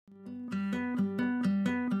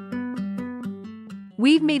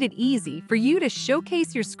We've made it easy for you to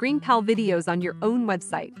showcase your ScreenPal videos on your own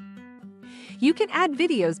website. You can add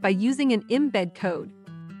videos by using an embed code.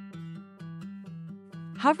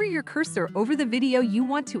 Hover your cursor over the video you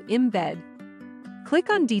want to embed. Click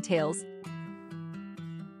on Details.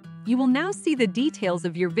 You will now see the details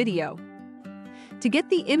of your video. To get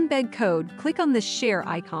the embed code, click on the Share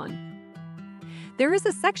icon. There is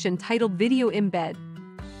a section titled Video Embed.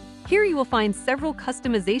 Here you will find several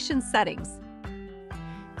customization settings.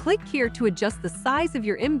 Click here to adjust the size of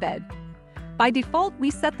your embed. By default, we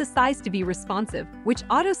set the size to be responsive, which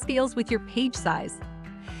auto-scales with your page size.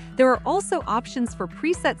 There are also options for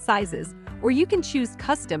preset sizes, or you can choose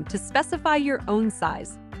custom to specify your own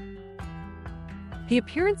size. The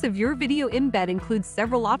appearance of your video embed includes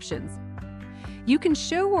several options. You can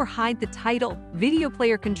show or hide the title, video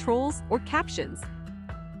player controls, or captions.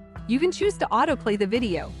 You can choose to autoplay the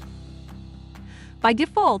video. By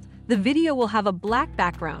default, the video will have a black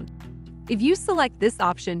background. If you select this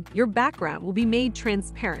option, your background will be made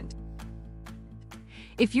transparent.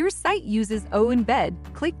 If your site uses Embed,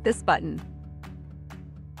 click this button.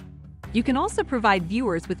 You can also provide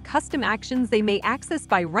viewers with custom actions they may access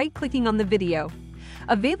by right-clicking on the video.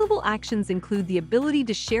 Available actions include the ability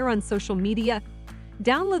to share on social media,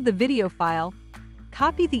 download the video file,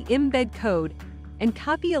 copy the embed code, and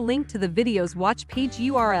copy a link to the video's watch page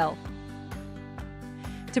URL.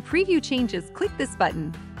 To preview changes, click this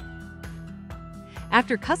button.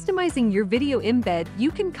 After customizing your video embed, you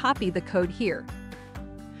can copy the code here.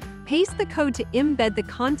 Paste the code to embed the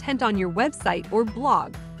content on your website or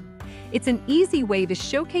blog. It's an easy way to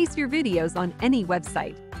showcase your videos on any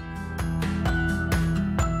website.